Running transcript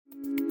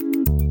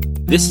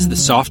This is the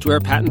Software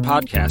Patent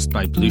Podcast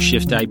by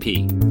Blueshift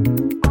IP.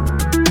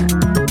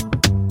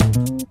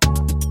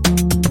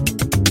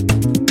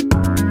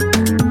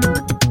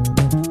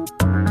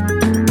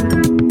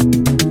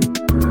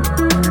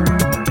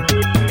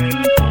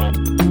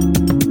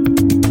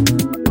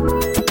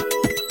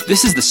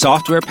 This is the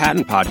Software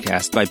Patent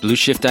Podcast by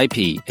Blueshift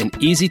IP, an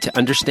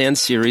easy-to-understand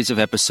series of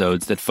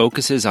episodes that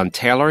focuses on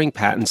tailoring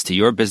patents to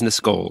your business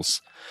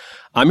goals.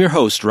 I'm your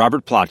host,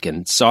 Robert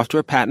Plotkin,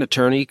 software patent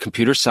attorney,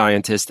 computer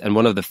scientist, and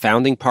one of the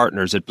founding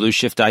partners at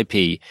Blueshift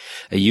IP,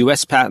 a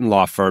U.S. patent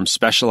law firm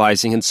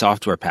specializing in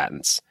software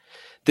patents.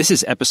 This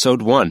is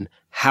Episode 1,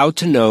 How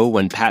to Know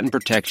When Patent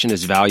Protection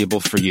is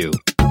Valuable for You.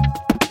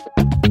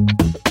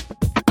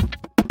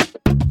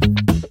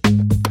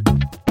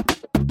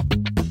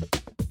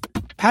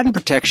 Patent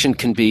protection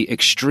can be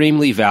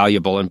extremely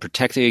valuable in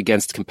protecting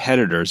against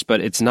competitors,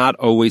 but it's not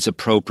always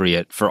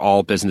appropriate for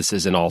all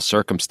businesses in all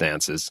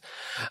circumstances.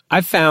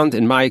 I've found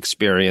in my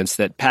experience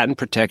that patent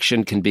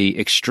protection can be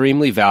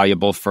extremely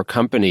valuable for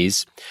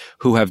companies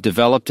who have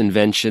developed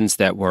inventions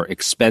that were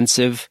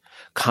expensive,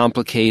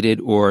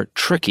 complicated, or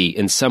tricky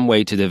in some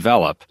way to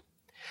develop.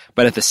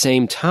 But at the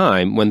same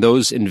time, when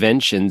those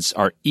inventions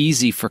are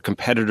easy for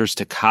competitors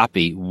to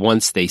copy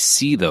once they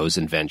see those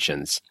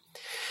inventions.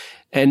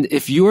 And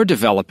if you're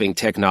developing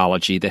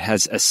technology that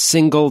has a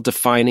single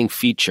defining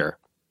feature,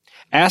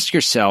 ask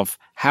yourself,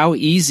 how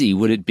easy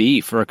would it be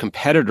for a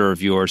competitor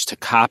of yours to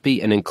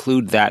copy and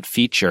include that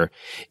feature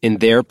in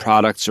their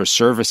products or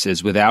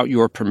services without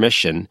your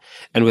permission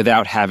and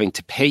without having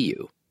to pay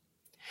you?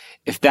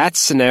 If that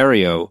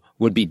scenario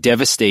would be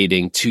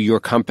devastating to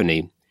your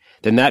company,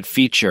 then that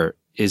feature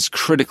is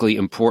critically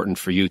important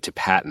for you to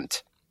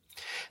patent.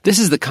 This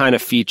is the kind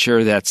of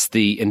feature that's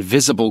the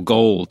invisible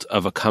gold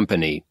of a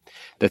company,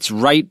 that's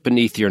right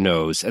beneath your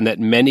nose and that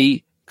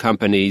many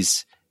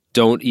companies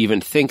don't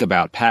even think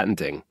about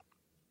patenting.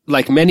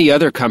 Like many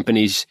other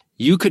companies,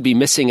 you could be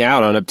missing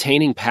out on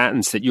obtaining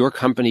patents that your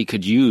company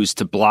could use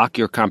to block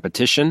your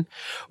competition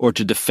or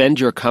to defend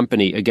your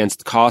company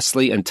against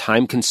costly and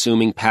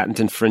time-consuming patent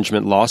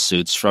infringement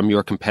lawsuits from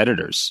your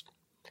competitors.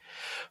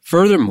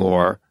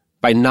 Furthermore,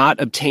 by not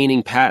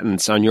obtaining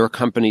patents on your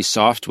company's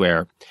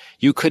software,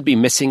 you could be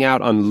missing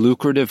out on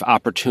lucrative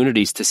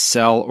opportunities to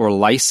sell or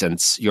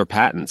license your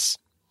patents.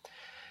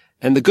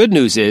 And the good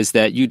news is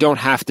that you don't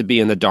have to be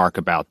in the dark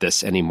about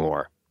this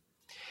anymore.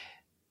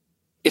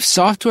 If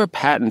software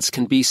patents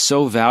can be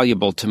so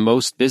valuable to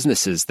most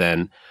businesses,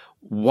 then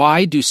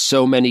why do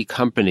so many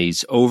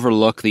companies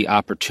overlook the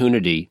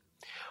opportunity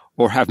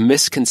or have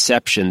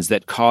misconceptions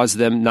that cause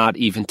them not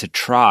even to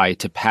try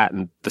to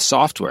patent the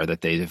software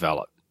that they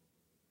develop?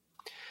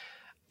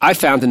 I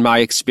found in my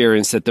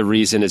experience that the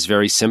reason is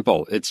very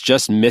simple. It's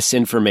just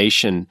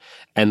misinformation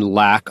and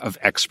lack of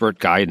expert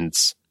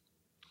guidance.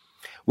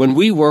 When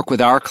we work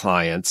with our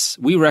clients,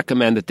 we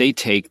recommend that they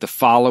take the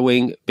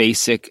following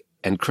basic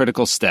and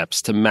critical steps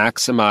to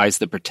maximize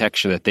the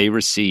protection that they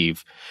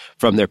receive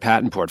from their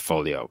patent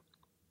portfolio.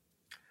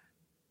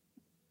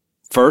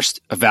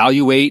 First,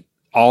 evaluate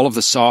all of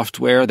the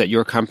software that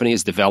your company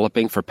is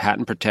developing for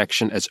patent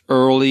protection as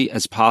early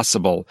as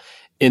possible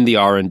in the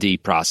R&D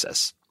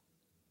process.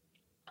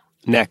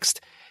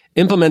 Next,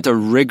 implement a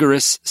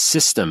rigorous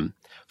system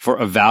for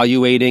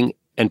evaluating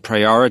and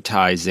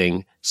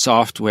prioritizing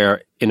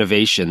software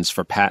innovations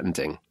for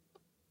patenting.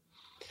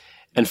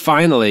 And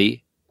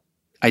finally,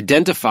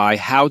 identify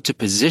how to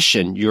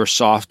position your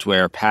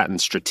software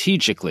patent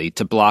strategically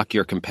to block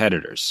your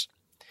competitors.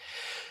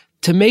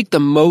 To make the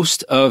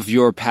most of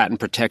your patent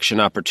protection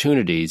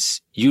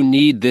opportunities, you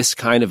need this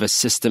kind of a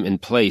system in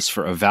place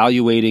for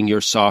evaluating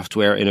your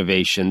software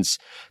innovations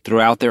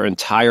throughout their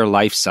entire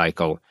life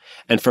cycle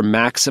and for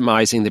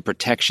maximizing the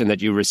protection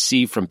that you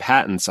receive from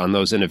patents on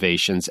those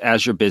innovations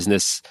as your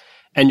business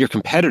and your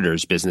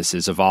competitors'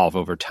 businesses evolve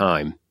over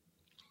time.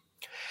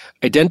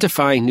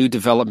 Identifying new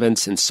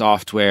developments in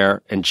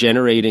software and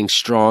generating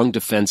strong,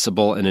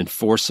 defensible, and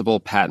enforceable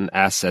patent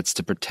assets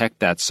to protect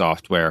that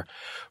software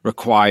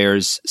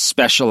requires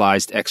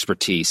specialized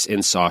expertise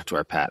in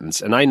software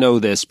patents. And I know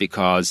this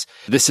because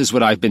this is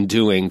what I've been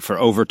doing for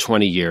over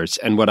 20 years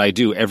and what I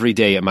do every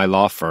day at my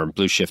law firm,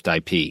 Blueshift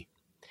IP.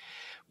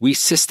 We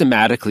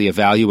systematically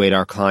evaluate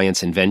our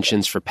clients'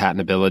 inventions for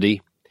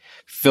patentability,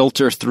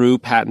 filter through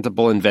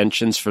patentable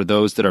inventions for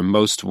those that are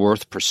most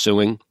worth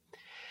pursuing,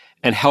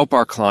 and help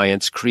our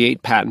clients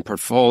create patent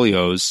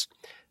portfolios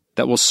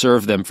that will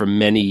serve them for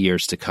many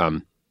years to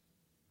come.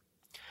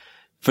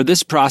 For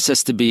this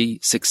process to be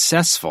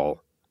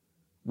successful,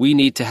 we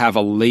need to have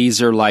a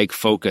laser-like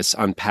focus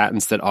on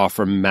patents that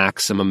offer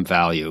maximum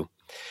value.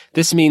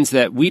 This means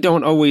that we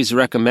don't always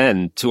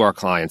recommend to our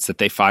clients that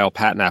they file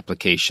patent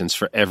applications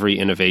for every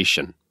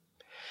innovation.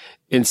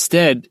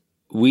 Instead,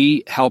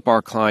 we help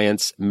our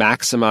clients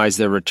maximize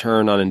their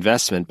return on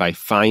investment by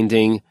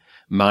finding,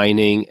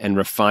 mining, and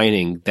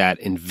refining that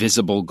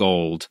invisible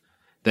gold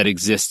that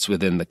exists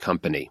within the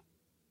company.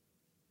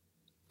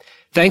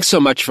 Thanks so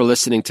much for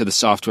listening to the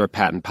Software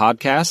Patent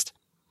Podcast.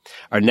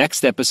 Our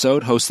next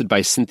episode, hosted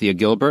by Cynthia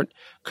Gilbert,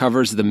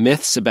 covers the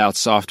myths about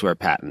software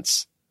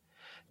patents.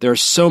 There are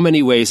so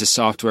many ways a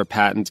software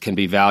patent can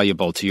be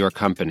valuable to your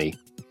company.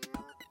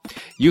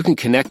 You can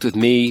connect with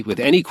me with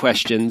any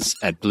questions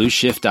at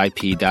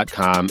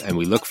blueshiftip.com, and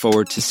we look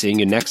forward to seeing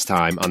you next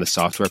time on the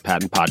Software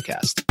Patent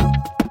Podcast.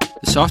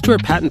 The Software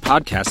Patent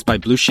Podcast by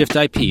Blue Shift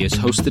IP is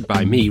hosted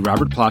by me,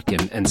 Robert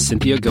Plotkin, and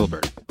Cynthia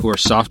Gilbert, who are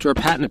software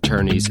patent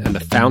attorneys and the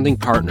founding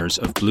partners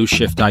of Blue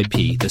Shift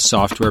IP, the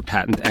software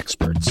patent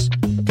experts.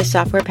 The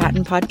Software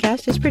Patent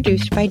Podcast is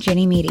produced by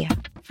Ginny Media.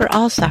 For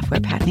all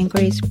software patent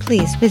inquiries,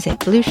 please visit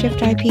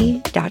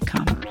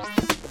blueshiftip.com.